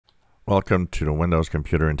Welcome to the Windows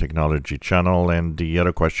Computer and Technology channel, and the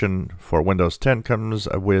other question for Windows 10 comes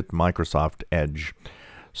with Microsoft Edge.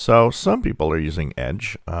 So some people are using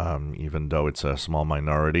Edge, even though it's a small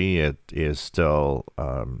minority. It is still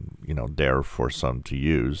there for some to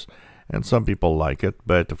use, and some people like it,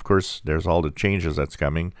 but of course there's all the changes that's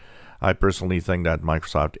coming. I personally think that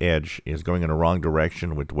Microsoft Edge is going in the wrong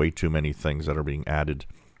direction with way too many things that are being added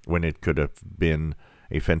when it could have been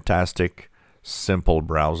a fantastic, simple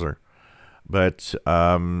browser. But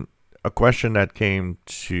a question that came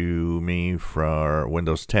to me for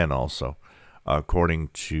Windows 10 also, according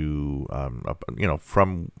to,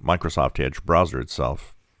 from Microsoft Edge browser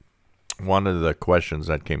itself. One of the questions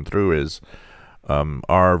that came through is,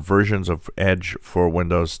 are versions of Edge for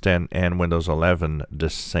Windows 10 and Windows 11 the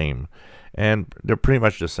same? And they're pretty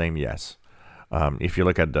much the same, yes. If you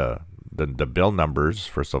look at the build numbers,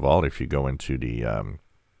 first of all, if you go into the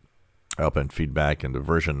help and feedback and the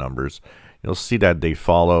version numbers, you'll see that they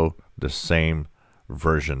follow the same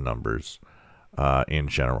version numbers in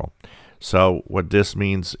general. So what this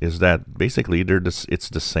means is that basically it's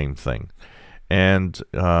the same thing. And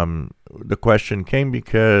the question came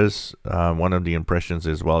because one of the impressions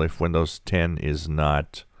is, well, if Windows 10 is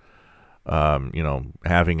not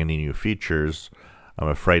having any new features, I'm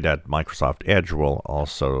afraid that Microsoft Edge will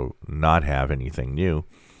also not have anything new.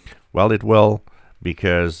 Well, it will,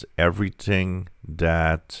 because everything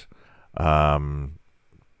that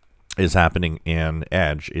is happening in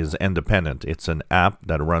Edge is independent. It's an app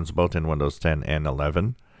that runs both in Windows 10 and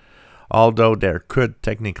 11. Although there could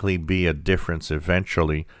technically be a difference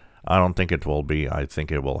eventually, I don't think it will be. I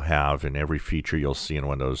think it will have in every feature you'll see in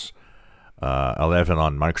Windows 11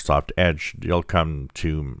 on Microsoft Edge, you'll come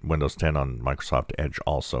to Windows 10 on Microsoft Edge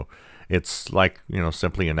also. It's like,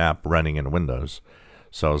 simply an app running in Windows.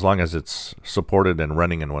 So as long as it's supported and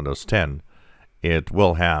running in Windows 10, it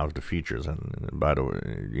will have the features. And by the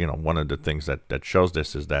way, one of the things that shows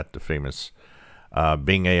this is that the famous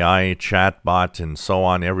Bing AI chatbot and so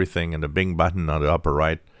on, everything, and the Bing button on the upper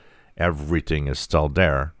right, everything is still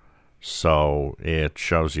there. So it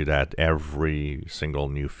shows you that every single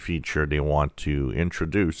new feature they want to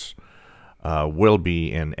introduce will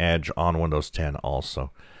be in Edge on Windows 10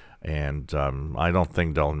 also. And I don't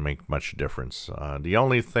think they'll make much difference. The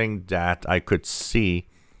only thing that I could see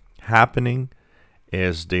happening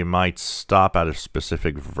is they might stop at a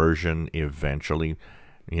specific version eventually.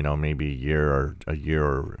 Maybe a year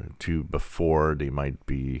or two before, they might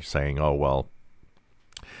be saying, oh, well,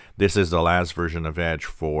 this is the last version of Edge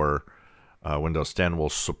for Windows 10. We'll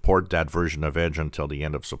support that version of Edge until the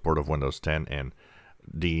end of support of Windows 10, and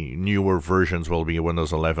the newer versions will be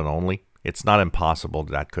Windows 11 only. It's not impossible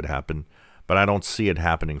that could happen, but I don't see it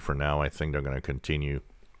happening for now. I think they're going to continue,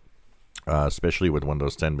 especially with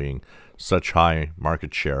Windows 10 being such high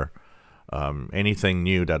market share. Anything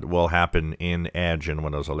new that will happen in Edge in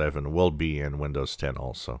Windows 11 will be in Windows 10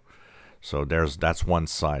 also. So that's one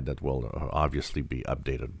side that will obviously be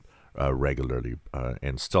updated regularly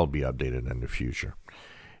and still be updated in the future.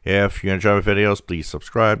 If you enjoy videos, please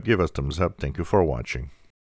subscribe, give us thumbs up. Thank you for watching.